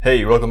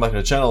Hey, welcome back to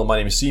the channel. My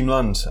name is Siim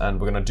Lund and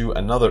we're going to do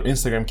another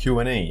Instagram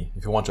Q&A.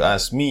 If you want to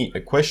ask me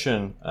a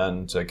question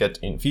and get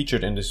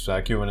featured in this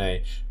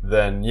Q&A,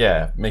 then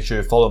make sure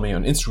you follow me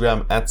on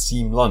Instagram at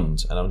Siim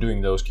Lund, and I'm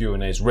doing those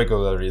Q&As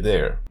regularly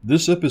there.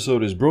 This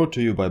episode is brought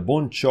to you by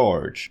Bond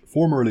Charge,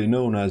 formerly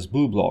known as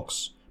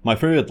BlueBlocks. My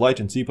favorite light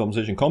and seed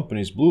optimization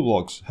company,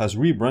 BlueBlocks, has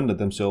rebranded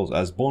themselves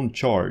as Bond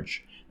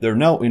Charge. They're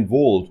now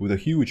involved with a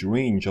huge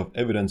range of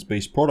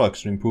evidence-based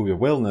products to improve your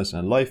wellness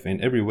and life in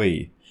every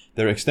way.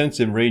 Their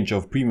extensive range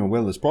of premium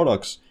wellness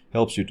products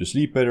helps you to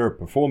sleep better,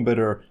 perform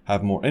better,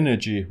 have more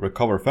energy,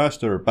 recover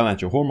faster, balance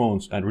your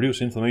hormones, and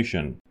reduce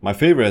inflammation. My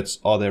favorites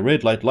are their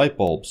red light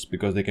bulbs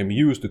because they can be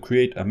used to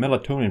create a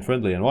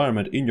melatonin-friendly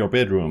environment in your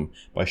bedroom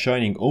by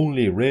shining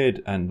only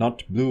red and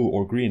not blue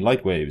or green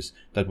light waves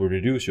that will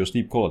reduce your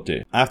sleep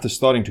quality. After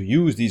starting to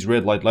use these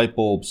red light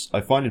bulbs,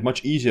 I find it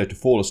much easier to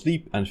fall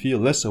asleep and feel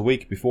less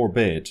awake before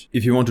bed.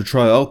 If you want to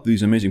try out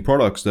these amazing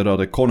products that are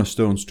the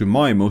cornerstones to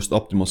my most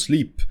optimal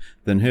sleep,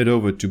 then head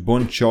over to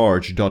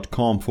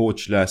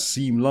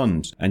bondcharge.com/Siim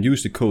Lund and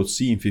use the code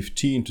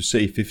SIEM15 to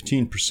save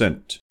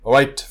 15%.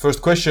 Alright,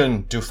 first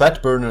question, do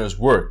fat burners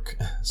work?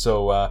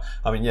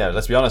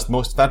 Let's be honest,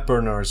 most fat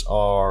burners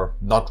are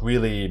not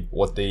really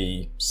what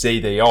they say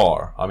they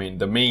are.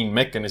 The main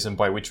mechanism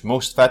by which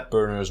most fat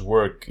burners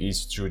work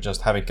is through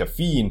just having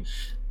caffeine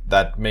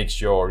that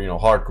makes your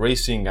heart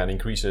racing and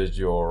increases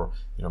your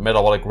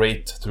metabolic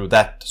rate through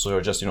that, so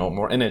you're just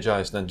more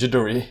energized and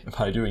jittery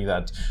by doing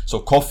that. So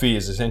coffee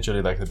is essentially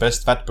like the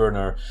best fat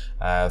burner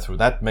through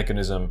that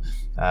mechanism,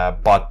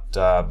 but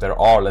there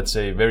are, let's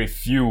say, very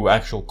few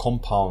actual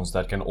compounds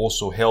that can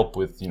also help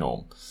with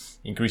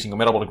increasing your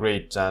metabolic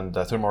rate and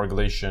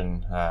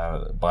thermoregulation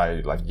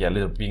by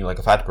being like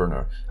a fat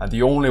burner. And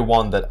the only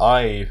one that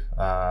I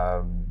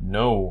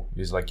know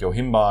is like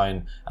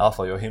yohimbine.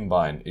 Alpha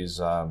yohimbine is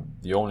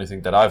the only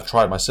thing that I've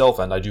tried myself,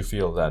 and I do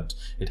feel that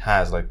it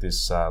has like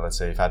this let's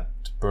say fat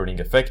burning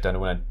effect. And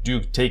when I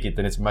do take it,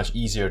 then it's much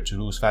easier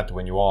to lose fat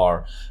when you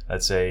are,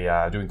 let's say,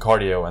 doing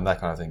cardio and that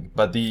kind of thing.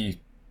 But the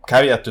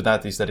caveat to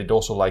that is that it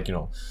also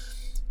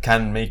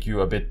can make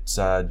you a bit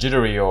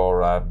jittery,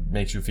 or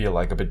makes you feel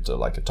like a bit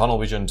like a tunnel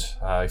visioned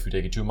if you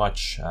take it too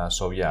much.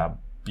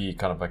 Be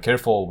kind of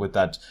careful with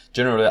that.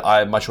 Generally,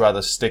 I much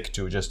rather stick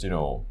to just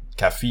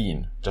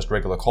caffeine, just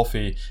regular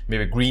coffee.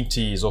 Maybe green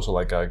tea is also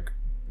like a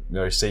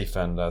very safe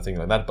and thing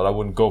like that, but I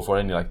wouldn't go for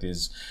any like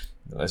these,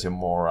 let's say,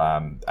 more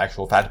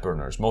actual fat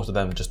burners. Most of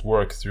them just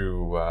work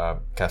through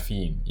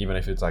caffeine. Even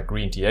if it's like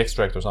green tea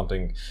extract or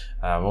something,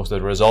 most of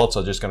the results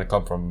are just going to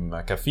come from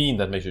caffeine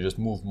that makes you just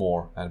move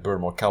more and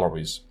burn more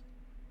calories.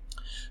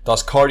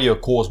 Does cardio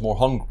cause more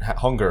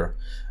hunger?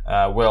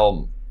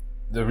 Well,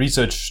 the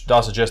research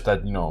does suggest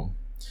that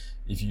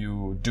if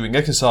you're doing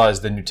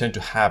exercise, then you tend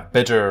to have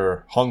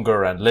better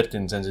hunger and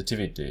leptin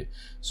sensitivity.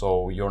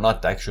 So you're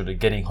not actually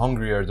getting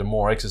hungrier the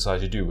more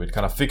exercise you do. It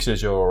kind of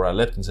fixes your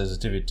leptin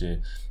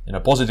sensitivity in a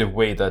positive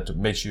way that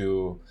makes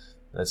you,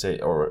 let's say,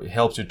 or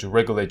helps you to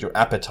regulate your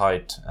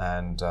appetite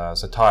and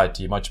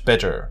satiety much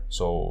better.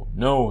 So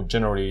no,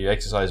 generally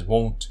exercise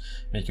won't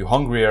make you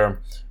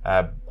hungrier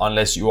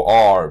unless you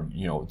are,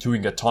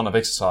 doing a ton of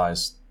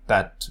exercise.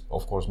 That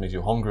of course makes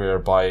you hungrier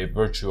by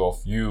virtue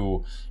of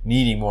you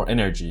needing more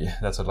energy.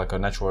 That's like a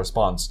natural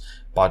response.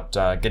 But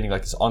getting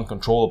like this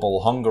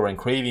uncontrollable hunger and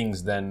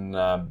cravings, then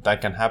that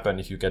can happen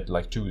if you get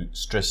like too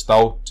stressed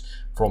out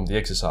from the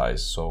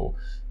exercise. So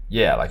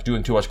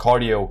doing too much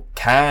cardio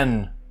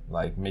can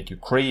make you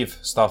crave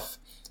stuff,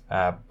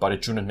 but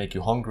it shouldn't make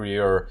you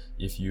hungrier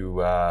if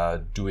you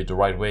do it the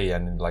right way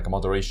and in like a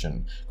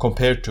moderation.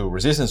 Compared to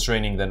resistance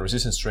training, then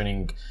resistance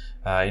training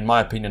in my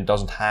opinion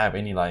doesn't have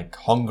any like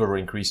hunger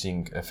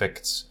increasing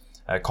effects.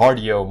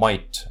 Cardio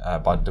might,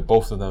 but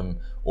both of them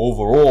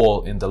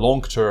overall in the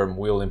long term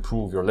will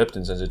improve your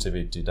leptin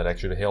sensitivity. That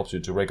actually helps you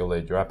to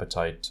regulate your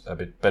appetite a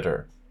bit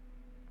better.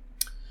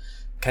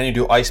 Can you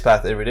do ice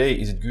bath every day?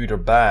 Is it good or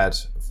bad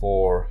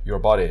for your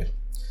body?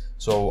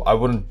 So I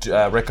wouldn't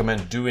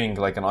recommend doing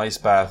like an ice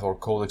bath or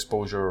cold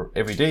exposure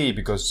every day,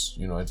 because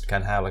it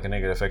can have like a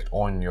negative effect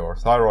on your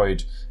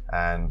thyroid,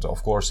 and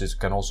of course it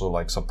can also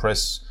like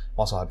suppress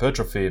muscle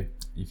hypertrophy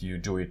if you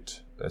do it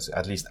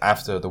at least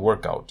after the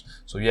workout.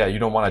 So you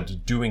don't want to be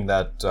doing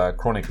that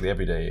chronically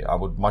every day. I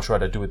would much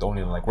rather do it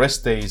only on like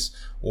rest days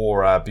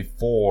or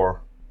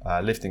before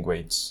lifting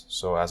weights.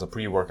 So as a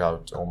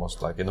pre-workout,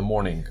 almost like in the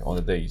morning on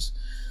the days.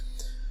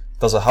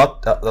 Does a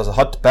hot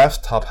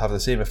bathtub have the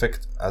same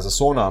effect as a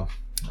sauna?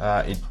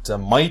 It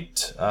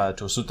might,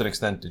 to a certain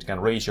extent. It can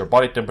raise your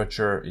body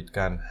temperature. It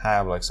can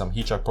have like some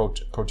heat shock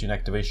protein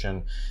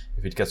activation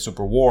if it gets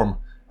super warm.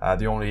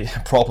 The only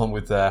problem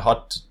with a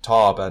hot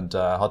tub and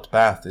hot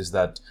bath is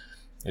that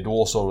it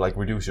also like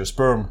reduce your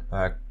sperm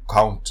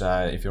count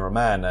if you're a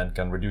man, and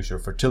can reduce your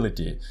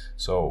fertility.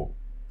 So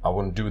I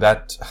wouldn't do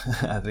that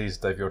at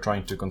least if you're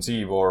trying to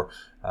conceive, or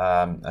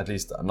at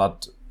least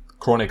not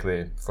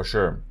chronically for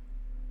sure.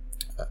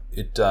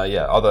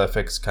 Other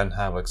effects can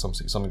have like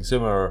something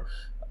similar,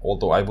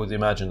 although I would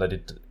imagine that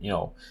it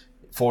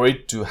for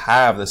it to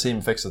have the same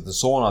effects as the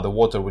sauna, the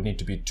water would need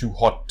to be too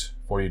hot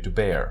for you to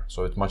bear.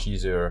 So it's much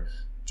easier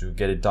to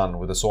get it done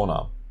with the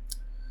sauna.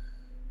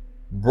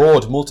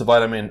 Broad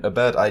multivitamin, a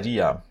bad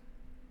idea.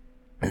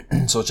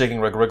 So taking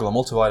regular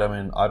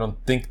multivitamin, I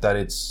don't think that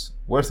it's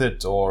worth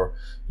it, or,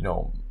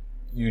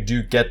 you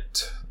do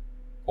get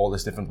all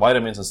these different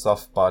vitamins and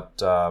stuff,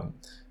 but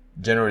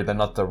generally they're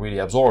not really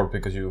absorbed,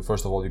 because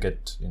first of all, you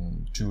get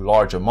in too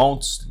large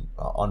amounts,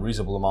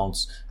 unreasonable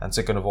amounts, and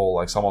second of all,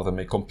 like, some of them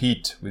may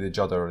compete with each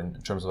other in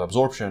terms of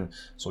absorption.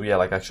 So yeah,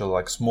 like actual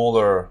like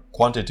smaller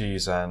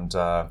quantities and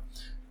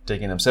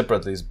taking them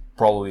separately is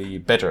probably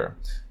better.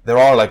 There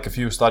are like a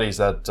few studies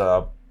that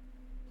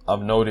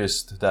I've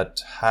noticed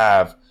that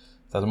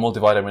the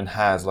multivitamin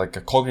has like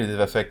a cognitive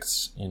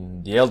effects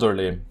in the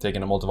elderly.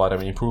 Taking a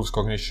multivitamin improves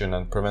cognition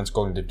and prevents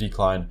cognitive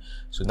decline.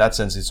 So in that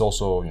sense, it's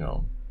also,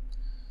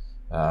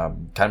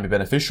 can be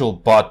beneficial,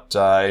 but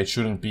it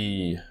shouldn't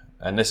be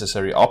a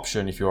necessary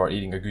option if you are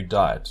eating a good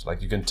diet.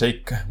 Like, you can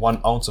take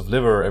 1 ounce of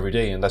liver every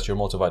day and that's your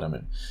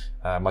multivitamin.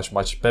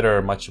 Much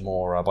better, much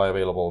more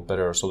bioavailable,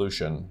 better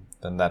solution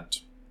than that.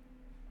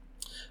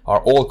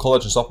 Are all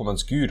collagen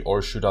supplements good,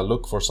 or should I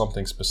look for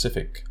something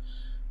specific?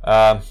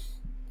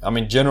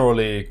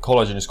 Generally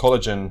collagen is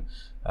collagen.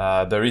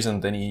 There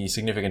isn't any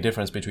significant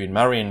difference between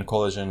marine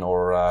collagen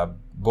or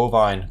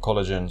bovine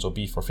collagen, so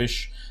beef or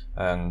fish.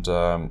 And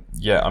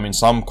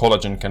some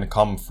collagen can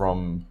come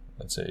from,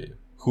 let's say,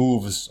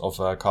 hooves of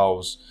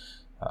cows.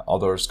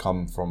 Others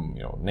come from,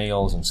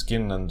 nails and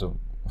skin and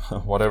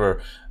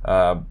whatever.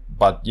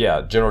 But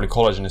yeah, generally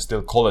collagen is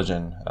still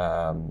collagen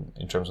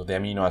in terms of the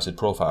amino acid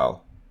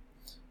profile.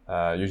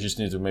 You just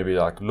need to maybe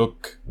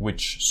look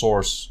which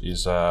source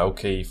is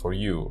okay for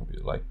you.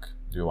 Like,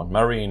 do you want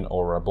marine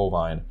or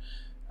bovine?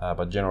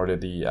 But generally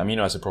the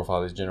amino acid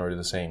profile is generally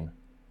the same.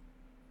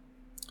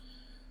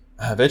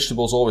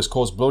 Vegetables always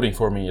cause bloating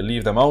for me.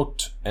 Leave them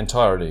out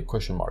entirely? ?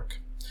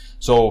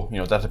 So,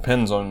 that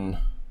depends on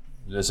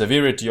the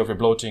severity of your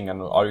bloating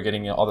and are you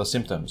getting other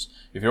symptoms.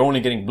 If you're only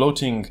getting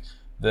bloating,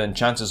 then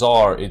chances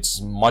are it's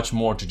much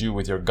more to do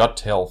with your gut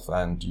health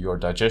and your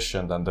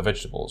digestion than the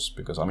vegetables.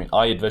 Because,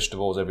 I eat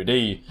vegetables every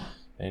day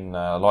in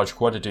large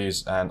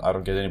quantities and I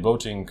don't get any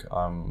bloating.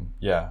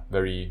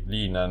 Very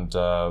lean and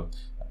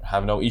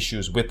have no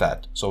issues with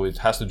that. So it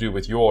has to do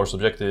with your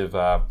subjective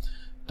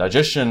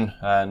digestion,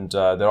 and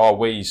there are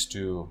ways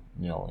to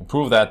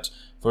improve that.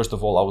 First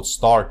of all, I would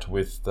start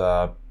with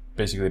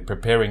basically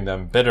preparing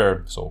them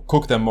better. So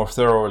cook them more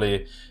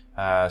thoroughly,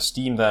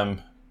 steam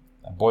them,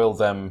 boil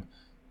them,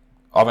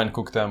 oven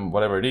cook them,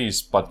 whatever it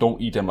is, but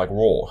don't eat them like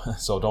raw.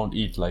 So don't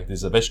eat like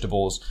these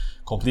vegetables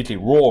completely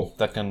raw.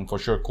 That can for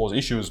sure cause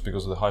issues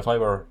because of the high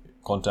fiber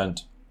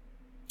content.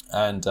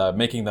 And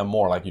making them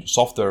more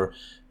softer,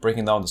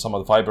 breaking down some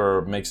of the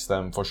fiber makes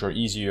them for sure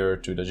easier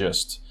to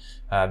digest.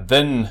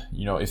 Then,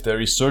 if there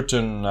is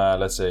certain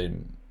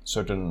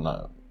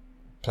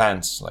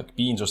plants like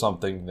beans or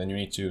something, then you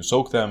need to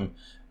soak them.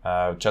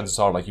 Chances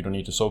are you don't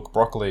need to soak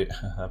broccoli,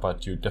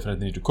 but you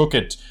definitely need to cook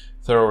it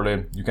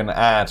thoroughly. You can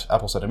add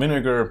apple cider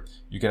vinegar.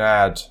 You can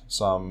add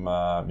some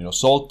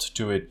salt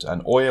to it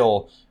and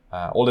oil,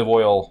 olive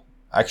oil.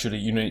 Actually,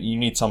 you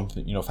need some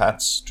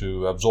fats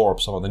to absorb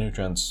some of the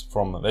nutrients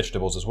from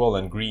vegetables as well,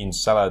 and greens,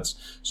 salads.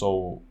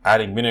 So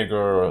adding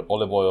vinegar,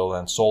 olive oil,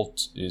 and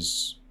salt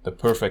is the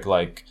perfect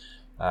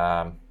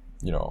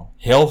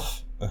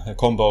health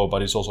combo,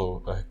 but it's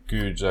also a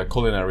good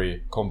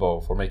culinary combo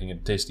for making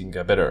it tasting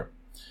better.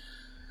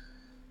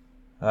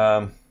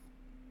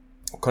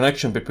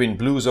 Connection between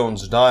Blue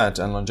Zone's diet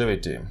and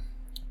longevity.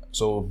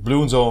 So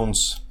Blue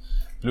Zones,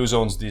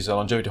 these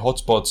longevity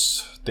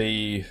hotspots,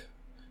 they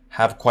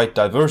have quite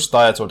diverse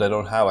diets, or they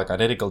don't have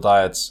identical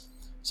diets.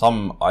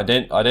 Some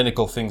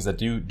identical things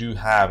that you do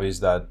have is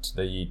that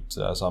they eat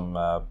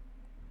some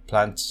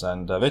plants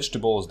and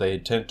vegetables. They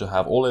tend to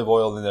have olive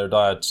oil in their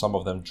diet. Some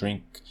of them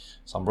drink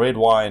some red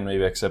wine,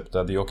 maybe except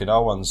the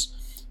Okinawans,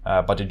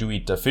 but they do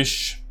eat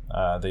fish.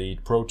 They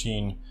eat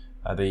protein.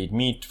 They eat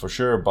meat for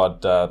sure,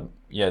 but they're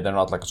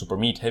not a super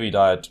meat heavy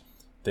diet.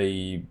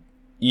 They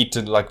eat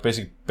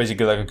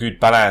basically a good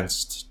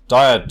balanced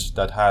diet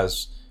that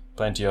has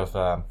plenty of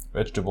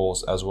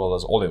vegetables as well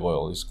as olive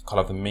oil is kind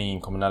of the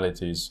main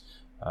commonalities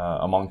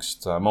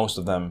amongst most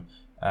of them.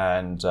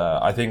 And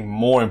I think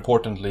more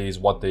importantly is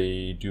what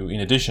they do in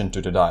addition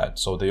to the diet.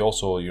 So they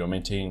also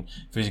maintain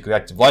physically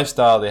active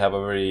lifestyle. They have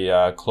a very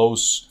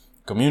close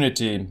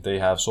community. They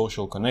have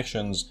social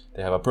connections.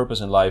 They have a purpose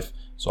in life.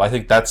 So I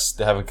think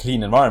they have a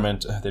clean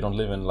environment. They don't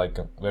live in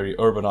very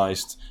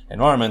urbanized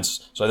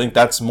environments. So I think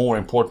that's more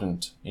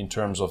important in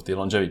terms of the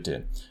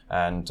longevity.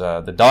 And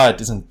the diet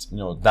isn't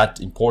that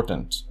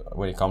important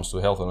when it comes to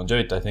health and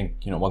longevity. I think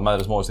what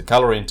matters more is the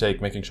calorie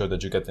intake, making sure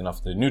that you get enough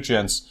of the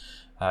nutrients,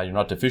 you're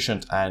not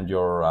deficient, and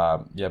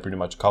you're pretty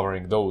much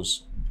covering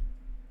those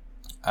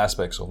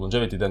aspects of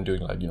longevity. Then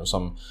doing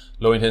some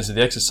low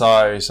intensity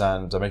exercise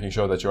and making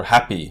sure that you're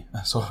happy.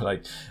 So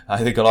I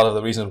think a lot of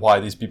the reasons why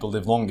these people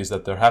live long is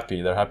that they're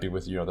happy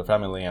with their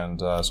family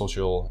and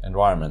social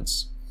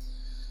environments.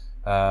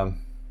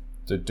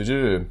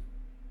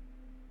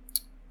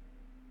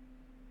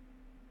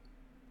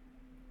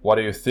 what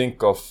do you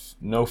think of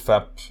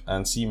NoFap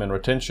and semen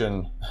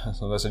retention?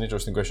 So that's an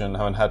interesting question. I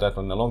haven't had that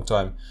one in a long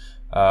time.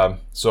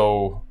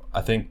 So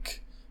I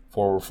think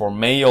for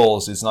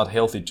males, it's not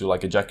healthy to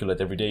like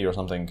ejaculate every day or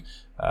something,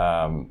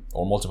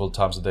 or multiple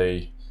times a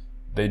day.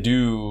 They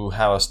do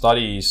have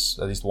studies,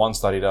 at least one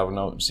study that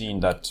I've seen,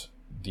 that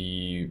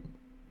the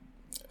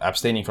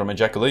abstaining from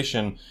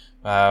ejaculation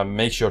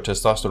makes your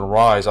testosterone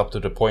rise up to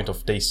the point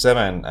of day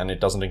 7, and it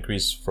doesn't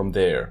increase from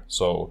there.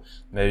 So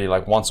maybe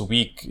like once a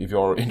week, if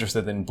you're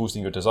interested in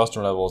boosting your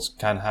testosterone levels,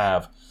 can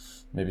have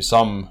maybe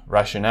some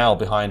rationale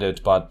behind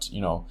it. But,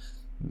 you know,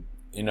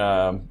 in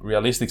a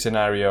realistic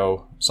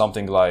scenario,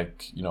 something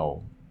like, you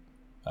know,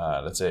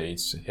 let's say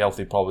it's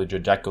healthy probably to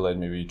ejaculate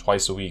maybe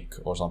twice a week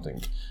or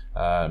something.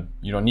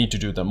 You don't need to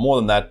do them more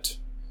than that.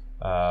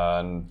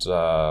 And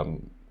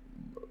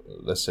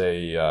let's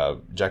say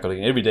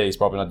ejaculating every day is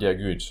probably not that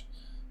good.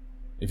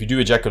 If you do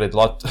ejaculate a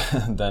lot,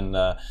 then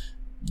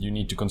you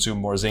need to consume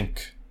more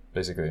zinc,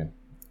 basically,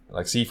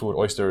 like seafood,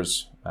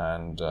 oysters,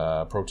 and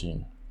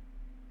protein.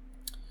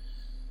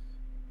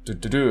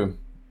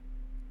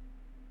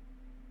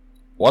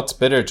 What's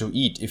better to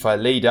eat if I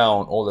lay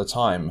down all the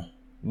time?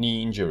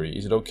 Knee injury.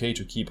 Is it okay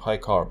to keep high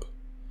carb?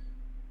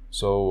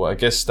 So I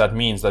guess that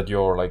means that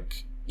you're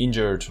like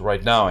injured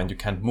right now and you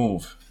can't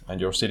move and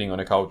you're sitting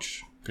on a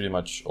couch pretty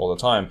much all the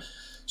time.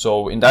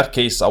 So in that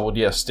case, I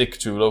would stick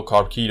to low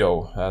carb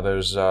keto.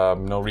 There's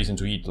no reason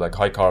to eat like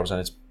high carbs, and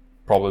it's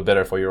probably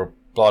better for your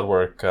blood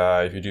work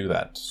if you do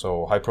that.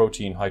 So high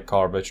protein, high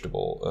carb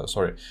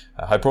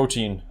high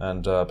protein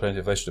and plenty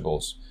of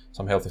vegetables,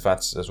 some healthy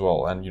fats as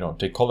well, and you know,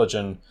 take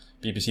collagen.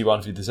 BPC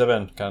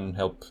 157 can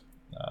help.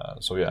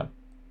 So yeah,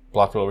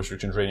 blood flow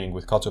restriction training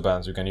with Katsu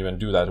bands. You can even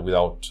do that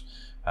without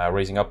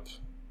raising up,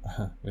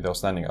 without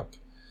standing up.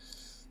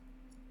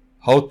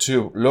 How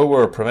to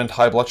prevent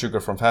high blood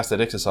sugar from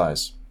fasted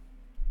exercise?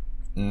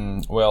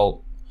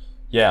 Well,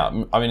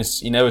 yeah, I mean,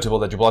 it's inevitable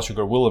that your blood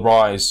sugar will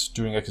rise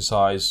during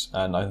exercise,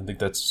 and I think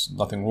that's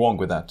nothing wrong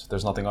with that.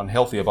 There's nothing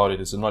unhealthy about it.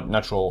 It's a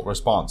natural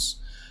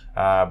response.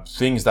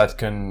 Things that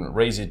can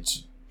raise it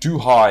too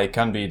high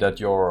can be that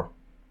you're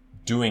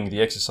doing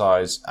the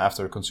exercise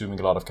after consuming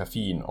a lot of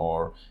caffeine,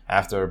 or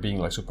after being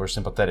like super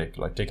sympathetic,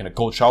 like taking a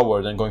cold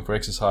shower, then going for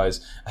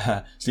exercise,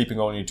 sleeping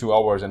only 2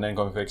 hours and then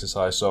going for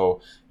exercise.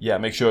 So yeah,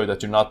 make sure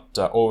that you're not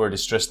overly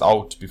stressed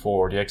out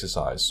before the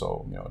exercise.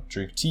 So, you know,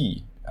 drink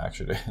tea,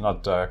 actually,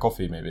 not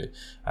coffee, maybe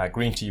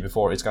green tea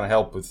before. It's going to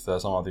help with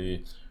some of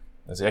the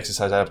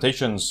exercise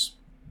adaptations,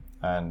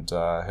 and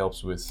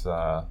helps with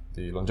the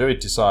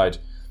longevity side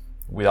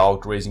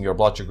without raising your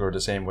blood sugar the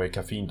same way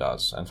caffeine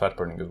does, and fat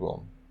burning as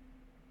well.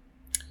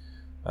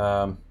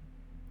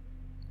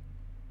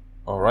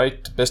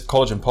 Alright, best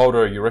collagen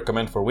powder you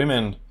recommend for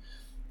women?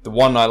 The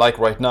one I like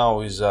right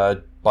now is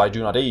by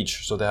Do Not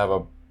Age. So they have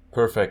a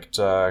perfect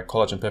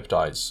collagen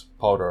peptides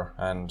powder,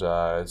 and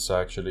it's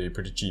actually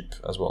pretty cheap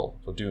as well.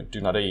 So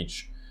do Not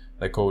Age.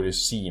 The code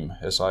is SIAM,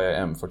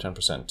 SIAM, for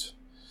 10%.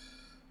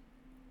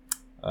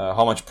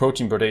 How much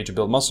protein per day to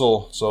build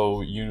muscle?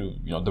 So you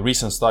know, the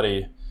recent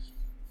study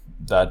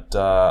that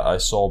I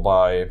saw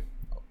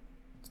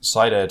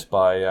cited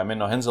by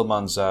Menno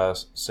Henselmans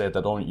said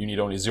that you need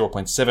only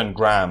 0.7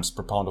 grams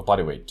per pound of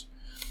body weight.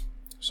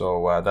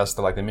 So that's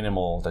the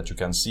minimal that you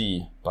can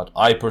see. But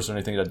I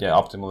personally think that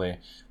optimally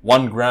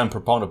 1 gram per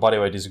pound of body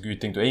weight is a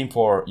good thing to aim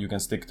for. You can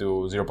stick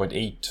to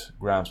 0.8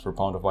 grams per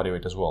pound of body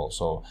weight as well.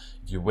 So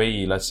if you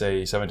weigh, let's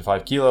say,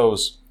 75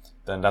 kilos,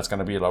 then that's going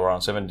to be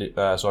around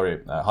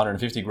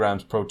 150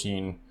 grams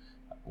protein,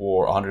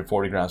 or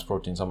 140 grams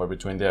protein, somewhere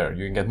between there.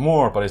 You can get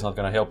more, but it's not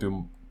going to help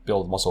you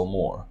build muscle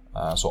more.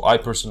 So I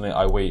personally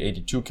weigh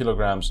 82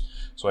 kilograms,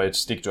 so I'd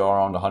stick to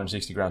around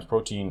 160 grams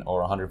protein,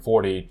 or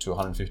 140 to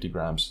 150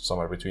 grams,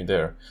 somewhere between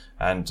there.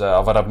 And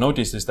what I've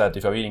noticed is that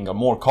if I'm eating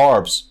more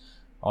carbs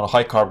on a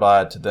high carb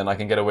diet, then I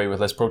can get away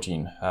with less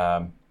protein.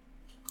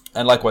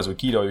 And likewise with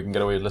keto, you can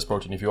get away with less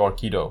protein if you are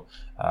keto.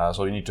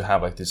 So you need to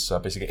have this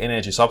basic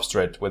energy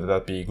substrate, whether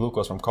that be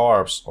glucose from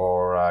carbs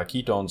or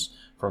ketones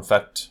from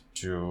fat,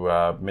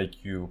 to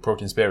make you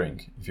protein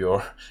sparing. If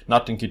you're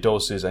not in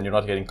ketosis and you're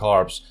not getting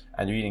carbs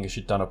and you're eating a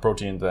shit ton of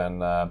protein, then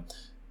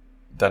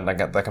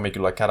that can make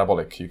you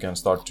catabolic. You can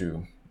start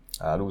to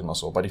lose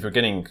muscle. But if you're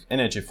getting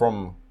energy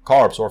from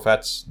carbs or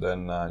fats,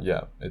 then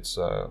it's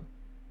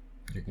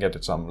you can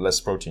get some less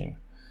protein.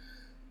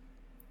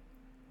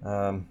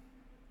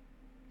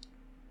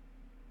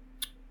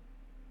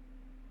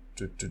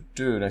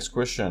 Next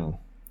question.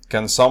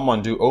 Can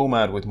someone do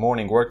OMAD with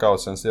morning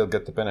workouts and still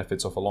get the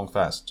benefits of a long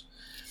fast?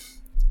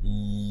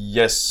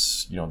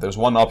 Yes, there's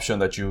one option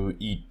that you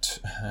eat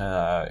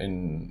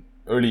in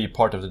early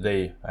part of the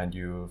day and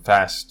you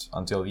fast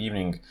until the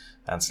evening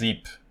and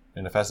sleep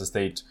in a fasted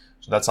state.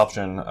 So that's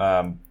option.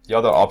 The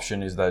other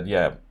option is that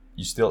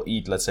you still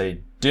eat, let's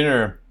say,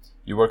 dinner,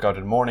 you work out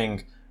in the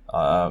morning,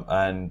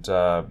 and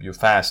you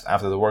fast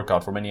after the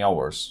workout for many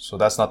hours. So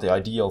that's not the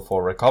ideal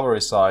for recovery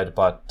side,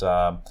 but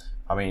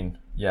in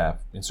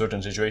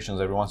certain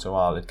situations, every once in a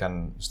while, you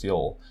can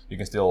still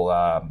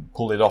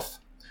pull it off.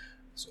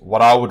 So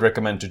what I would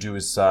recommend to do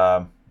is,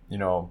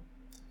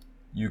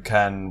 you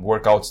can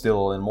work out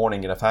still in the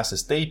morning in a fasted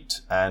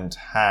state and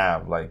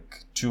have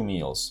like 2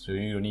 meals. So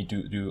you need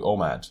to do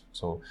OMAD.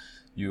 So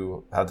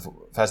you have the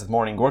fasted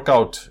morning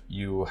workout,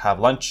 you have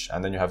lunch,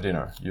 and then you have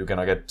dinner. You're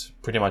gonna get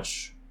pretty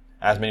much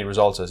as many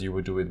results as you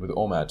would do it with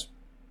OMAD.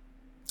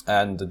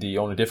 And the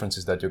only difference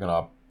is that you're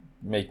gonna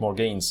make more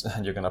gains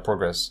and you're gonna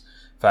progress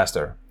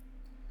faster.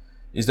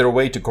 Is there a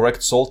way to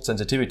correct salt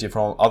sensitivity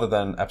from other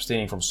than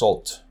abstaining from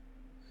salt?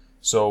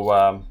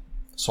 So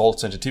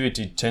salt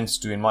sensitivity tends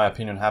to, in my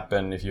opinion,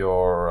 happen if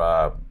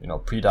you're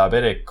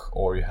pre-diabetic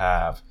or you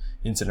have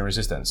insulin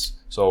resistance.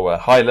 So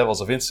high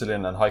levels of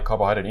insulin and high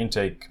carbohydrate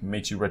intake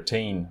makes you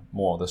retain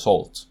more the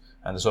salt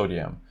and the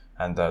sodium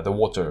and the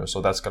water. So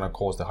that's going to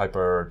cause the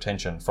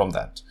hypertension from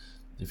that.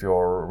 If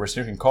you're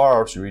restricting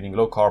carbs, you're eating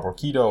low carb or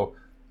keto,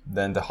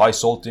 then the high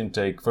salt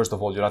intake, first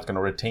of all, you're not going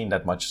to retain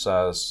that much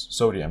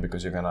sodium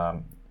because you're going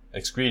to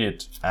excrete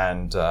it,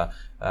 and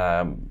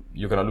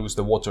you're going to lose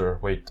the water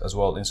weight as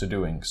well in so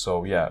doing.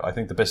 So yeah, I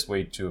think the best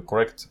way to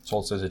correct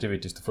salt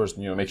sensitivity is to first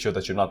make sure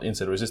that you're not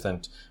insulin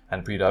resistant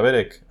and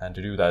pre-diabetic, and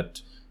to do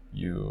that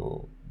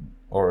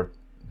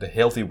the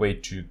healthy way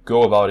to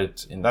go about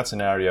it in that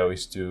scenario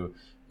is to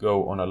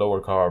go on a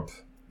lower carb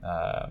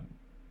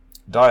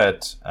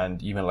diet,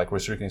 and even like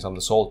restricting some of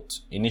the salt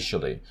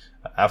initially.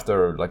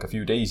 After like a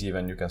few days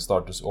even, you can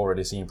start to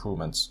already see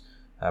improvements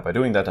by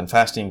doing that. And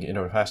fasting,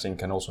 intermittent fasting,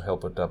 can also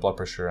help with blood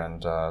pressure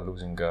and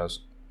losing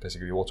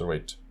basically water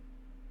weight.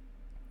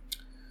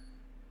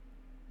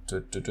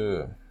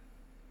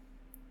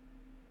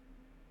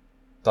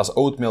 Does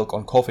oat milk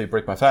on coffee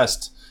break my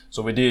fast?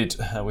 So we did,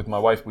 with my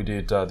wife, we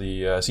did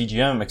the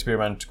CGM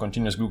experiment,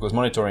 continuous glucose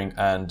monitoring,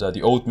 and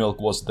the oat milk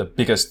was the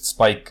biggest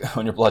spike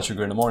on your blood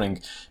sugar in the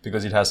morning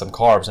because it has some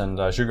carbs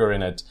and sugar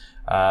in it.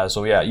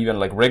 So yeah, even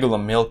like regular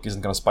milk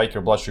isn't going to spike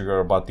your blood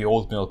sugar, but the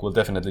oat milk will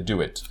definitely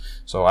do it.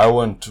 So I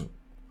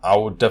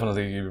would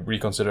definitely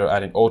reconsider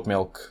adding oat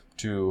milk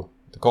to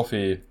the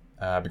coffee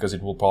because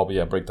it will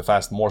probably break the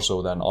fast more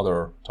so than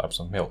other types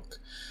of milk,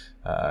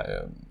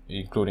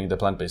 including the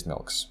plant-based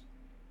milks.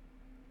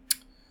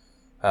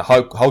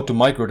 How to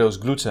microdose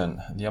gluten,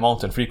 the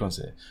amount and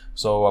frequency.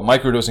 So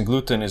microdosing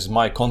gluten is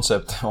my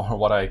concept, or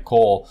what I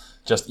call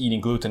just eating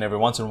gluten every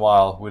once in a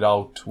while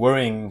without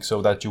worrying, so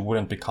that you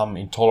wouldn't become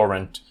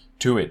intolerant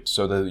to it.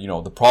 So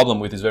the problem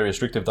with these very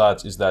restrictive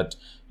diets is that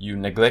you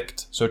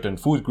neglect certain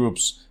food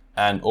groups,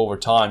 and over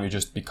time you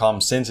just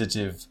become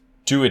sensitive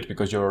to it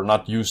because you're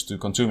not used to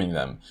consuming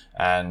them.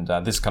 And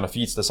this kind of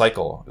feeds the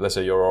cycle. Let's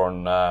say you're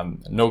on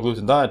no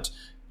gluten diet,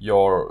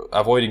 you're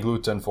avoiding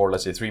gluten for,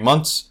 let's say, 3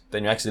 months,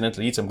 then you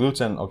accidentally eat some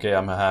gluten. Okay,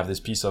 I'm gonna have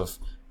this piece of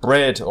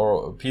bread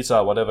or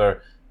pizza,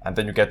 whatever, and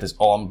then you get this,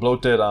 I'm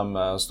bloated,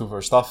 I'm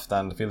super stuffed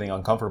and feeling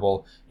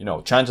uncomfortable.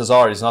 Chances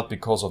are it's not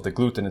because of the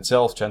gluten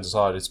itself. Chances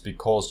are it's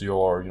because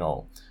you're,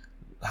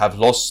 have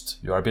lost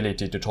your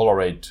ability to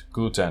tolerate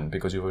gluten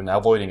because you've been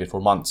avoiding it for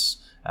months.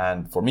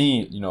 And for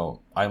me,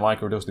 I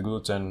microdose the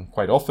gluten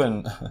quite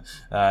often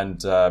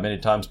and many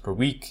times per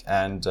week,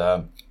 and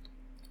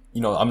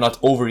I'm not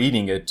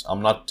overeating it.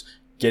 I'm not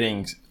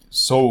getting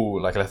so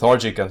like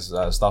lethargic and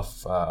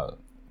stuff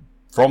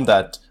from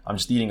that. I'm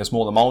just eating a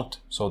small amount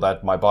so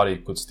that my body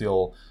could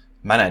still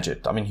manage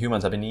it. I mean,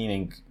 humans have been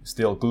eating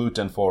still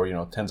gluten for,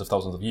 tens of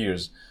thousands of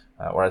years,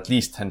 or at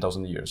least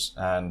 10,000 years.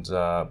 And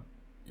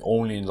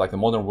only in like the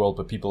modern world,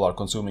 but people are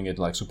consuming it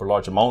like super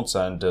large amounts,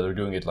 and they're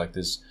doing it like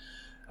this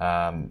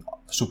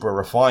super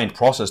refined,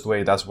 processed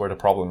way. That's where the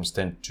problems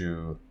tend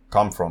to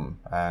come from.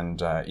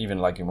 And even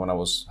like when I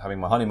was having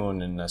my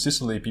honeymoon in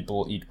Sicily,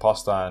 people eat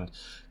pasta and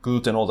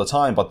gluten all the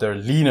time, but they're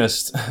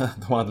leanest,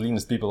 one of the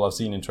leanest people I've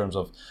seen in terms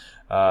of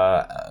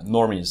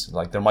normies.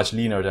 Like, they're much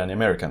leaner than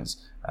Americans.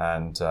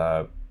 And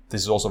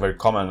this is also very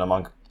common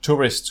among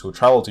tourists who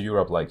travel to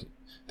Europe. Like,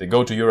 they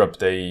go to Europe,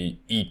 they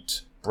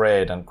eat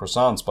bread and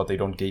croissants, but they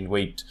don't gain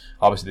weight.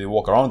 Obviously they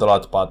walk around a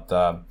lot, but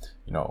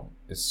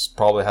it's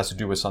probably has to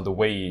do with some of the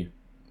way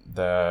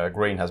the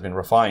grain has been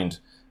refined.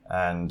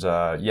 And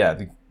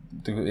the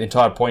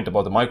entire point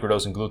about the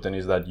microdosing gluten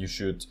is that you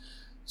should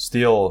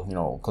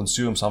still,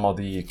 consume some of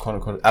the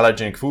quote-unquote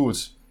allergenic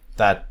foods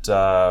that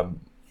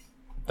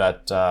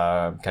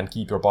can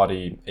keep your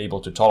body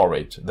able to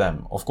tolerate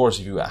them. Of course,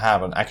 if you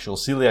have an actual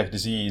celiac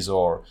disease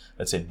or,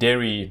 let's say,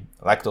 dairy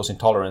lactose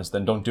intolerance,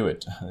 then don't do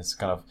it. It's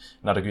kind of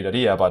not a good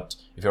idea. But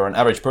if you're an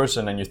average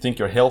person and you think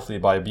you're healthy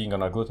by being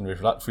on a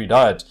gluten-free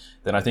diet,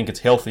 then I think it's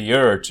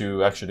healthier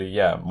to actually,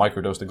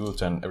 microdose the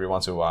gluten every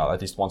once in a while,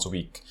 at least once a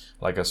week,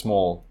 like a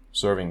small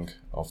serving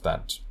of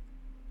that.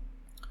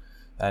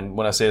 And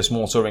when I say a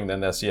small serving, then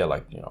that's,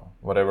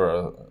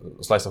 whatever,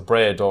 a slice of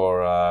bread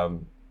or a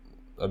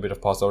bit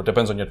of pasta, or it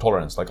depends on your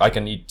tolerance. Like, I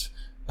can eat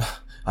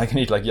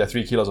like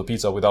 3 kilos of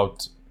pizza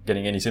without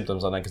getting any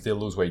symptoms, and I can still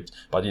lose weight.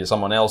 But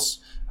someone else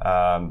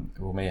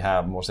who may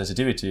have more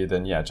sensitivity,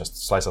 then just a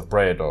slice of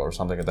bread or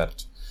something like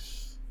that.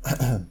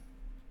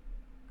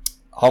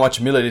 How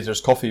much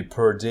milliliters coffee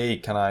per day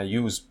can I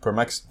use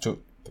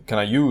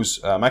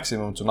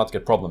maximum to not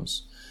get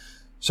problems?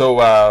 So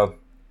I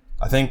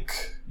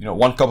think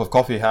 1 cup of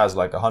coffee has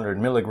like 100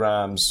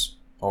 milligrams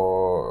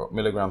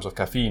of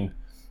caffeine.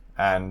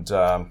 and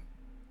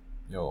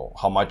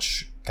how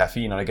much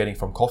caffeine are getting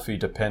from coffee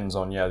depends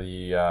on the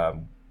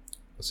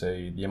let's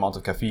say the amount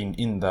of caffeine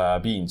in the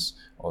beans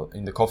or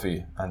in the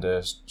coffee and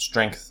the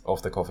strength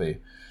of the coffee.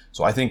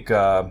 So I think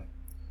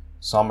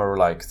somewhere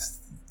like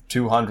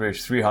 200,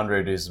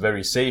 300 is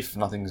very safe.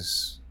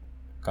 Nothing's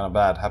kind of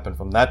bad happen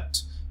from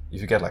that. If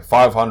you get like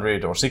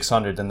 500 or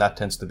 600, then that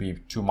tends to be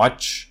too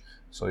much.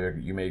 So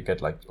you may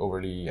get like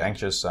overly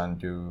anxious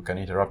and you can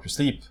interrupt your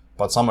sleep.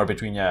 But somewhere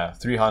between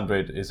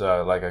 300 is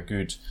like a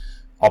good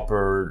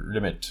upper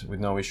limit with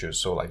no issues.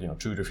 So like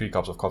 2 to 3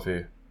 cups of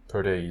coffee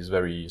per day is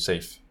very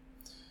safe.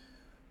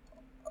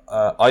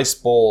 Ice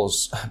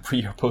balls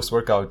pre or post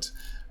workout.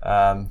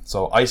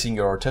 So icing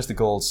your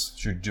testicles,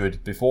 should do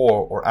it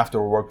before or after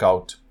a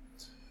workout.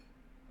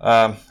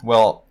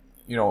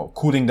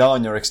 Cooling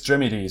down your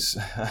extremities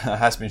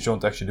has been shown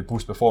to actually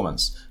boost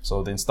performance.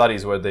 So in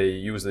studies where they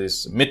use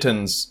these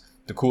mittens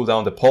to cool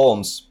down the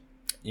palms,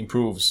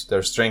 improves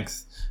their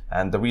strength.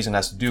 And the reason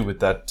has to do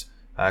with that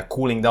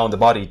cooling down the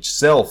body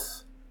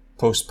itself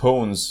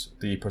postpones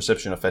the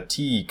perception of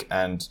fatigue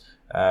and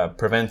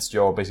prevents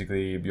your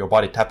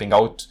body tapping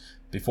out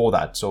before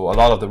that. So a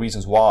lot of the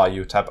reasons why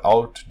you tap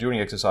out during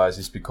exercise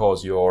is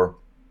because you're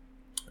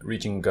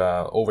reaching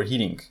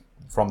overheating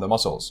from the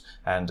muscles,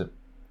 and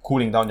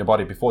cooling down your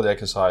body before the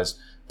exercise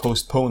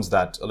postpones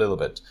that a little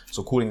bit.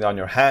 So cooling down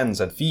your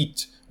hands and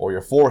feet or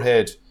your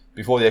forehead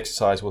before the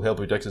exercise will help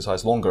you to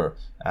exercise longer,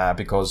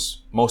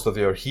 because most of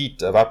your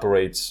heat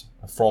evaporates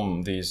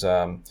from these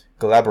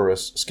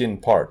glabrous skin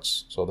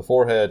parts. So the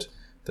forehead,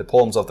 the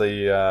palms of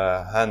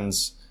the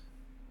hands,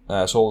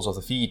 soles of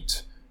the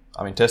feet,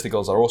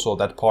 testicles are also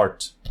that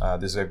part.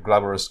 This is a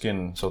glabrous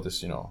skin, so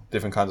this,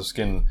 different kinds of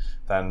skin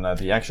than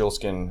the actual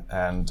skin,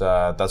 and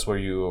that's where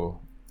you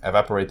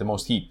evaporate the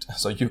most heat.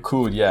 So you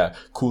could,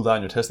 cool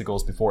down your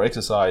testicles before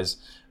exercise,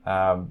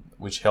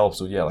 which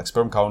helps with, like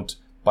sperm count,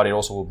 but it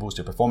also will boost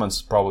your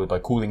performance probably by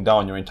cooling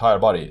down your entire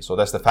body. So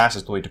that's the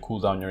fastest way to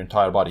cool down your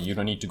entire body. You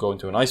don't need to go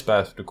into an ice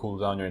bath to cool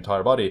down your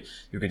entire body.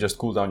 You can just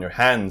cool down your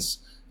hands,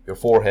 your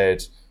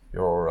forehead,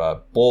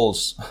 your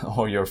balls,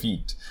 or your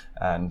feet.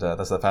 And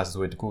that's the fastest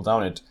way to cool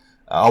down it.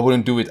 I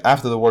wouldn't do it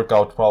after the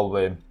workout,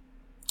 probably.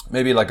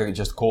 Maybe like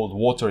just cold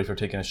water if you're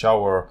taking a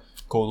shower.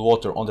 Cold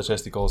water on the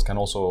testicles can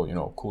also,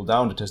 cool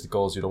down the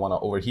testicles. You don't want to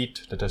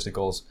overheat the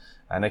testicles,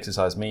 and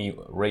exercise may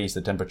raise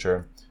the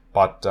temperature.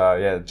 But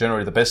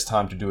generally the best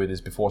time to do it is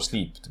before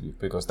sleep,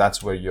 because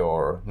that's where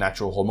your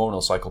natural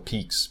hormonal cycle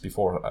peaks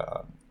before,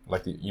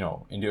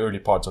 in the early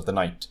parts of the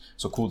night.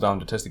 So cool down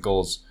the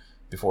testicles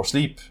before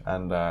sleep,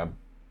 and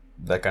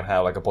that can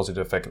have like a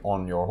positive effect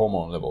on your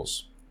hormone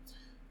levels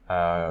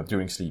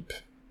during sleep.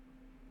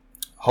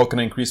 How can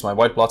I increase my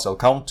white blood cell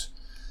count?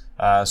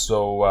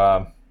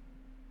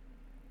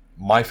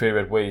 My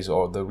favorite ways,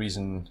 or the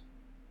reason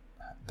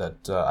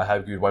that I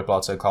have good white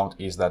blood cell count,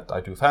 is that I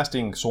do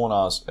fasting,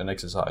 saunas, and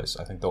exercise.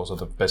 I think those are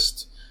the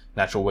best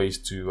natural ways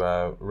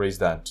to raise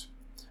that.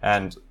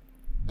 And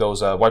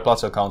those white blood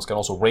cell counts can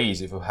also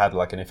raise if you've had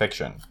like an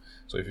infection.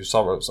 So if you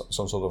suffer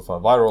some sort of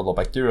viral or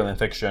bacterial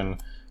infection,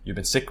 you've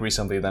been sick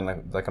recently, then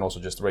that can also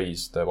just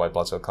raise the white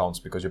blood cell counts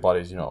because your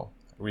body's,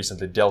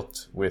 recently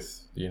dealt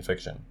with the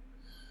infection.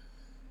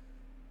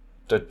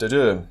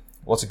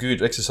 What's a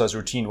good exercise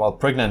routine while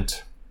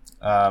pregnant?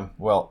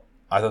 Well,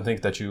 I don't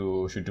think that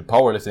you should do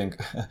powerlifting.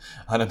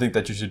 I don't think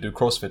that you should do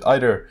CrossFit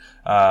either.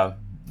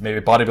 Maybe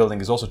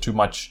bodybuilding is also too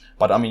much,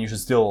 but you should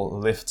still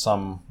lift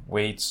some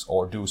weights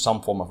or do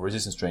some form of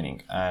resistance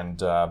training. And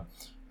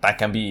that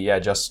can be,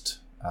 just,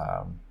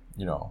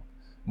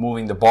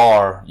 moving the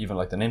bar, even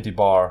like an empty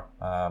bar,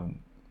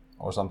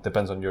 or something,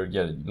 depends on your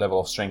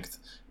level of strength.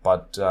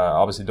 But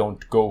obviously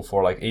don't go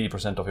for like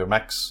 80% of your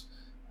max,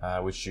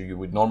 which you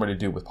would normally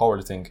do with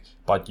powerlifting,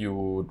 but you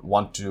would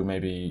want to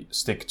maybe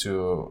stick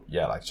to,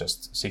 like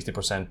just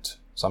 60%,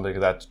 something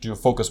like that. Do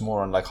focus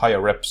more on like higher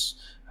reps,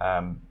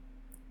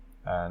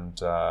 and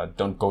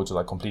don't go to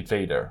like complete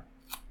failure.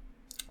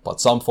 But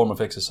some form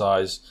of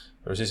exercise,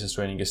 resistance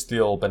training, is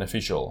still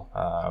beneficial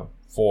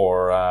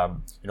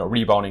for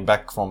rebounding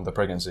back from the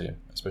pregnancy,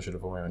 especially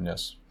for women.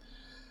 Yes.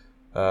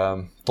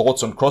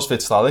 Thoughts on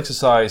CrossFit style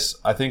exercise?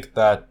 I think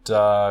that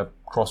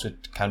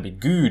CrossFit can be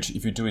good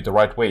if you do it the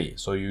right way.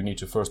 So you need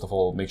to first of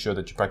all make sure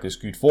that you practice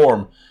good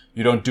form.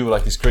 You don't do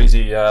like this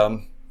crazy. I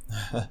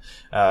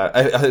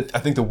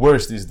think the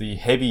worst is the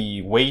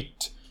heavy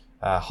weight,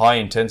 high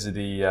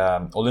intensity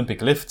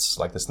Olympic lifts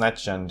like the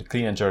snatch and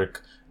clean and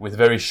jerk with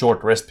very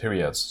short rest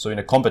periods. So in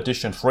a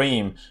competition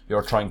frame,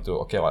 you're trying to,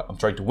 I'm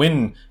trying to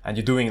win, and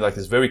you're doing like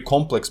these very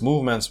complex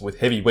movements with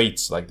heavy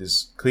weights, like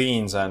these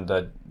cleans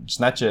and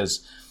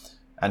snatches,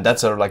 and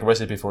that's a like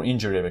recipe for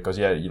injury, because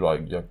your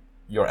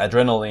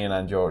adrenaline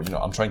and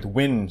I'm trying to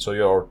win, so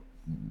you're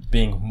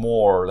being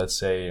more, let's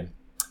say,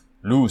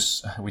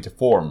 loose with your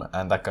form,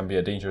 and that can be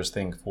a dangerous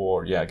thing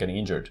for getting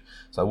injured.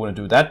 So I wouldn't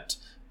do that.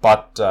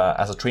 But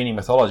as a training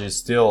methodology, it's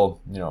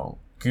still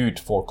good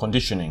for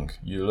conditioning.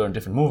 You learn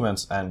different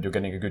movements and you're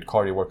getting a good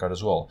cardio workout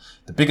as well.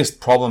 The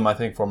biggest problem, I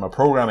think, from a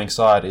programming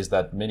side is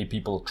that many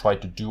people try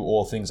to do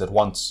all things at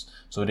once.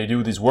 So they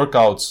do these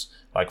workouts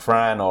like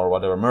Fran or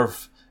whatever,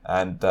 Murph,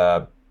 and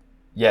they're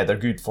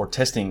good for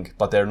testing,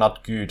 but they're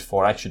not good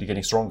for actually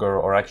getting stronger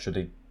or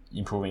actually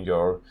improving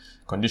your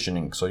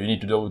conditioning. So you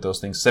need to do those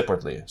things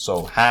separately.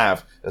 So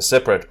have a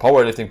separate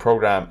powerlifting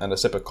program and a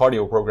separate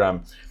cardio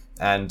program,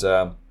 and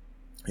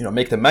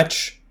make them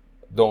match.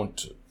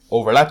 Don't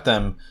overlap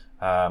them,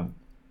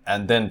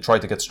 and then try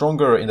to get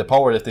stronger in the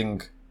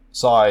powerlifting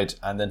side,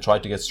 and then try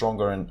to get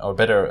stronger or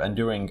better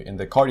enduring in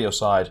the cardio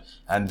side,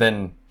 and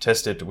then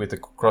test it with the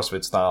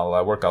CrossFit style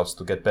workouts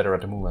to get better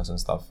at the movements and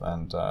stuff,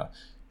 and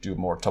do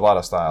more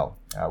Tabata style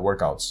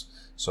workouts.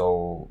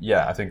 So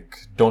yeah, I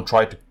think don't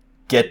try to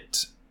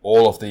get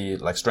all of the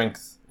like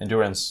strength,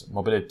 endurance,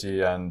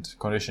 mobility, and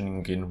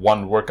conditioning in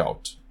one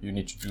workout. You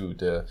need to do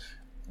the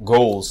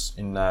goals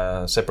in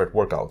separate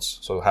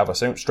workouts. So have a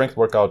strength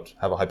workout,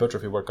 have a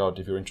hypertrophy workout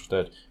if you're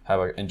interested, have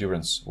an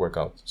endurance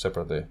workout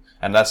separately.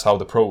 And that's how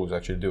the pros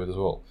actually do it as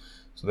well.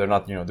 So they're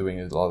not,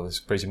 doing a lot of these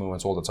crazy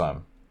movements all the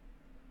time.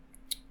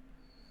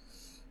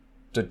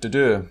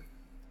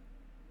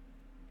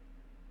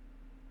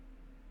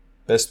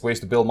 Best ways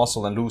to build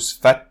muscle and lose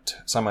fat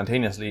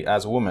simultaneously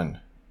as a woman.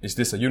 Is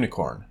this a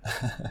unicorn?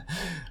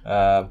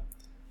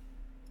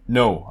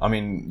 No, I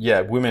mean,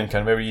 yeah, women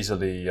can very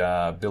easily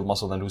build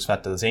muscle and lose fat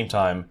at the same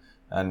time.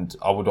 And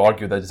I would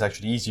argue that it's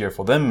actually easier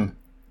for them,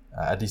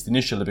 at least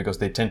initially, because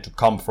they tend to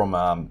come from,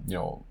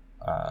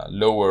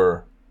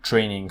 lower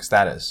training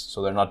status.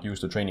 So they're not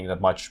used to training that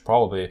much,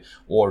 probably,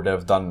 or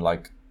they've done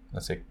like,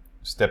 let's say,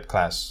 step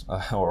class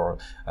or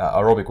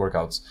aerobic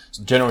workouts.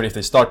 So generally, if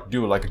they start to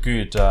do like a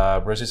good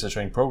resistance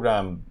training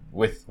program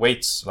with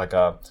weights, like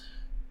a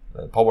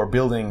power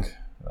building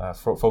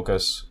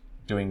focus,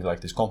 doing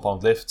like these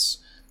compound lifts,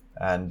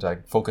 and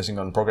focusing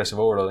on progressive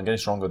overload and getting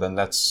stronger, then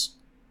that's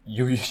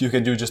you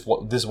can do just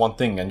this one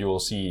thing and you will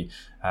see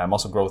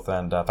muscle growth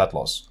and fat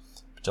loss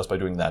just by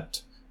doing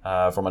that.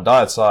 From a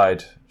diet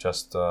side,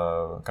 just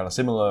kind of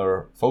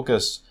similar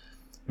focus.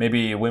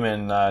 Maybe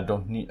women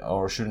don't need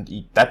or shouldn't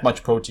eat that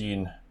much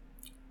protein.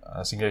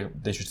 I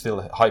think they should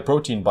still high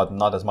protein, but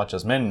not as much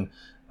as men.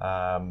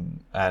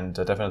 And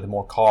definitely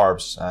more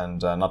carbs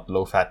and not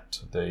low fat.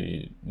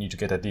 They need to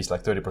get at least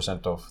like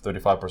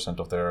 35%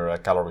 of their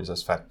calories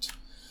as fat.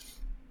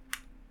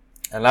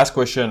 And last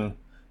question,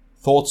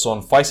 thoughts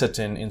on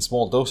fisetin in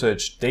small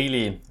dosage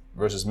daily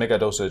versus mega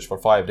dosage for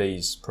 5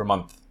 days per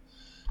month.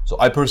 So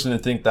I personally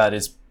think that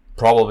it's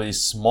probably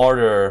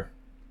smarter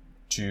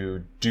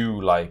to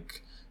do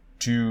like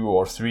 2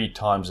 or 3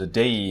 times a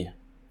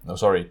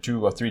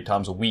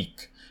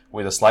week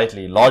with a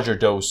slightly larger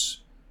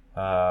dose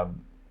per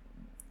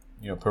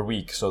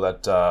week, so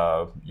that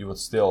you would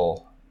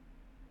still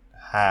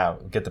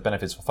get the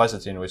benefits of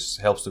fisetin, which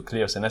helps to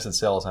clear senescent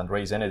cells and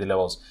raise energy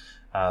levels.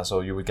 So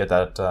you would get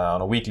that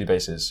on a weekly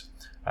basis.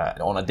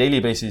 On a daily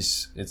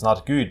basis, it's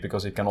not good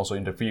because it can also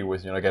interfere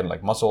with, again,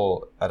 like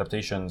muscle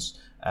adaptations,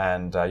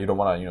 and you don't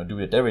want to, do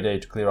it every day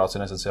to clear out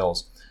senescent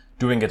cells.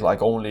 Doing it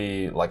like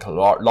only like a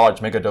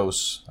large mega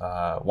dose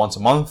once a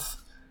month,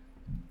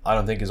 I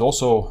don't think is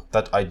also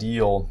that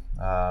ideal,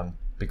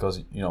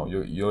 because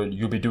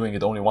you'll be doing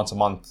it only once a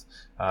month,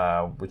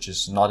 which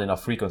is not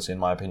enough frequency in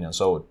my opinion.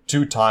 So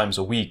 2 times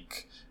a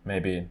week,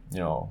 maybe,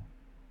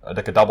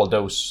 like a double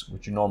dose,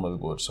 which you normally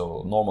would.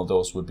 So normal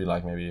dose would be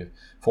like maybe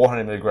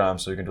 400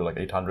 milligrams. So you can do like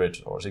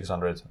 800 or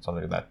 600,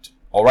 something like that.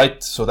 All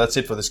right, so that's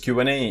it for this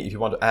Q&A. If you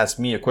want to ask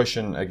me a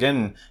question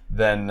again,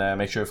 then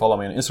make sure you follow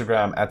me on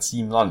Instagram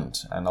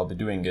 @SiimLund, and I'll be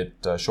doing it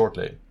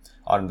shortly.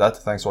 Other than that,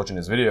 thanks for watching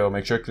this video.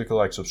 Make sure to click the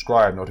like,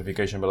 subscribe,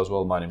 notification bell as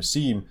well. My name is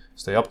Siim.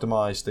 Stay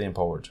optimized, stay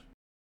empowered.